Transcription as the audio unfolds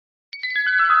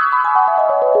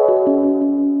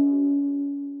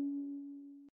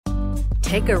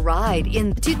Take a ride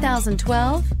in the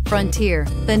 2012 Frontier.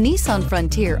 The Nissan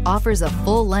Frontier offers a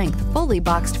full-length, fully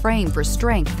boxed frame for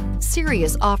strength,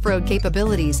 serious off-road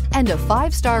capabilities, and a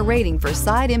 5-star rating for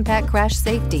side impact crash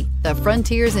safety. The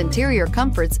Frontier's interior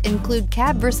comforts include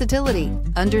cab versatility,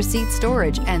 under-seat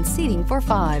storage, and seating for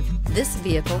 5. This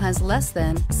vehicle has less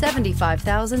than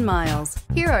 75,000 miles.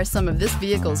 Here are some of this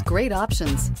vehicle's great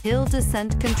options: hill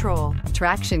descent control,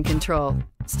 traction control,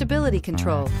 stability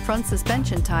control, front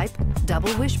suspension type,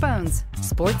 double wishbones,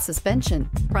 sports suspension,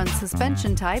 front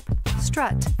suspension type,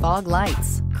 strut, fog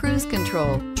lights, cruise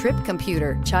control, trip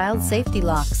computer, child safety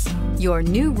locks. Your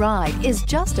new ride is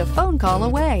just a phone call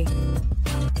away.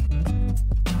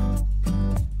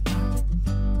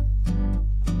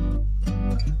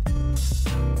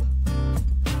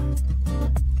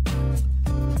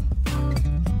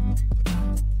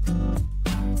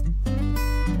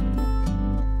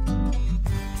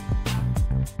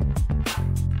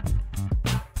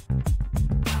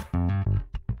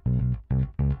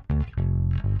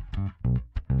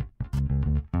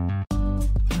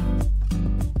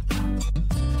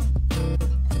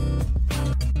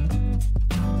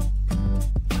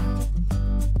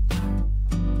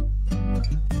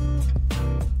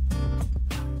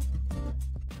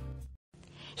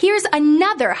 Here's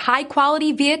another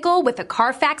high-quality vehicle with a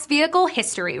Carfax Vehicle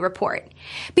History Report.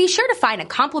 Be sure to find a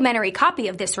complimentary copy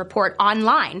of this report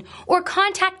online or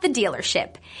contact the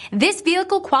dealership. This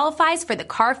vehicle qualifies for the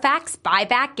Carfax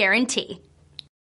Buyback Guarantee.